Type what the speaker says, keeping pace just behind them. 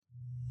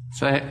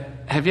So,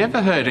 have you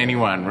ever heard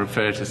anyone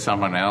refer to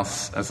someone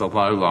else as a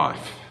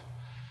lowlife?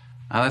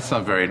 That's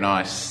not a very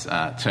nice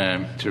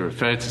term to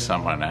refer to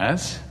someone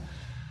as,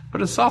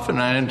 but it's often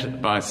earned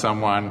by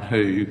someone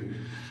who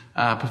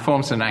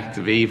performs an act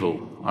of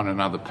evil on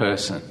another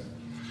person.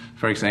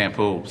 For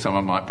example,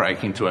 someone might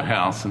break into a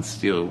house and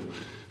steal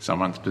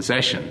someone's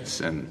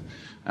possessions, and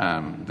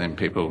then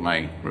people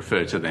may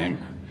refer to them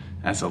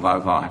as a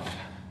lowlife.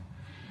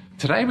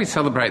 Today we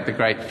celebrate the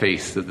great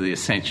feast of the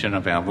ascension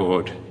of our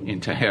Lord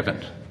into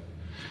heaven.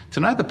 To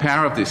know the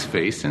power of this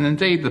feast, and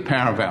indeed the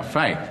power of our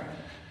faith,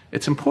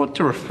 it's important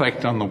to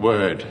reflect on the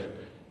word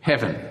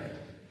heaven.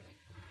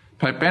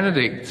 Pope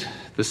Benedict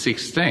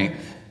XVI,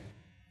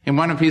 in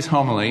one of his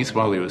homilies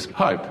while he was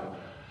Pope,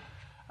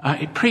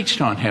 he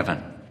preached on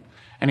heaven.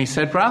 And he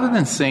said, rather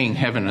than seeing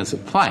heaven as a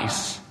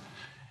place,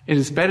 it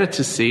is better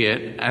to see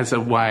it as a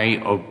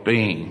way of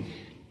being,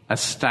 a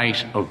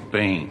state of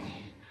being,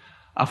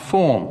 a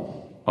form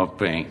of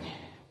being.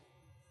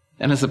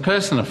 And as a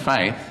person of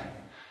faith,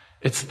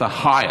 it's the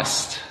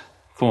highest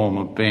form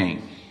of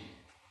being.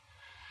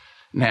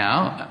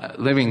 Now,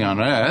 living on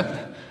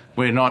earth,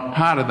 we're not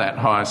part of that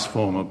highest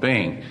form of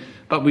being,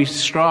 but we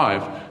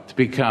strive to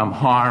become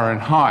higher and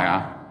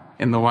higher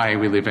in the way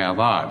we live our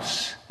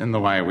lives, in the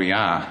way we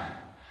are.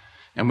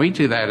 And we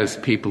do that as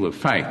people of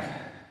faith.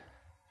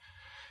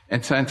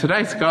 And so in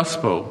today's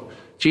gospel,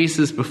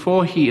 Jesus,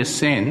 before he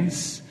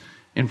ascends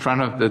in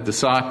front of the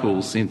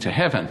disciples into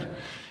heaven,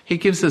 he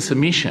gives us a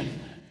mission.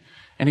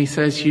 And he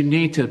says, you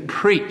need to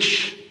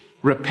preach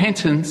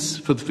repentance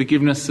for the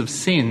forgiveness of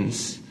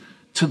sins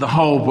to the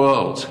whole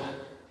world.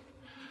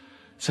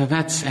 So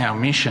that's our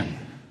mission,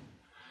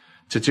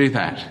 to do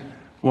that.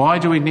 Why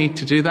do we need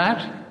to do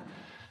that?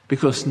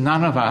 Because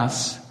none of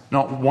us,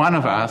 not one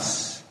of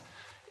us,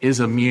 is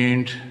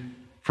immune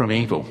from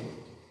evil.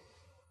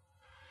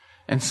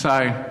 And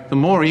so the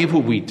more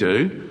evil we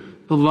do,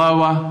 the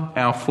lower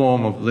our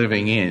form of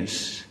living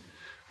is.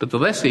 But the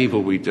less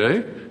evil we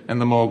do, and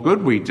the more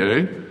good we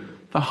do,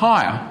 the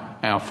higher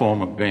our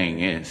form of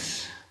being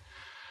is.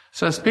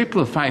 So as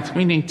people of faith,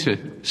 we need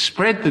to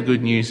spread the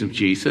good news of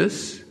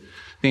Jesus,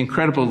 the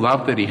incredible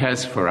love that he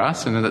has for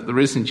us, and that the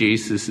risen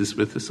Jesus is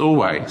with us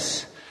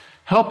always,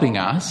 helping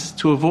us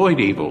to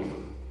avoid evil,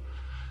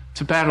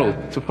 to battle,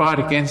 to fight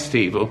against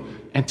evil,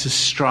 and to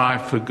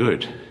strive for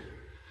good.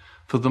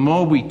 For the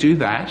more we do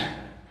that,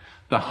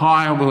 the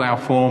higher will our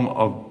form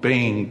of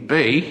being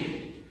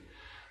be,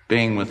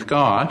 being with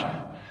God,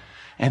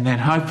 and then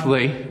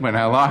hopefully when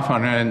our life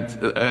on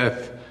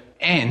earth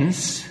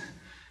ends,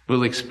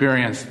 we'll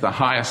experience the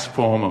highest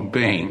form of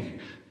being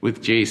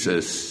with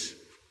Jesus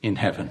in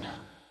heaven.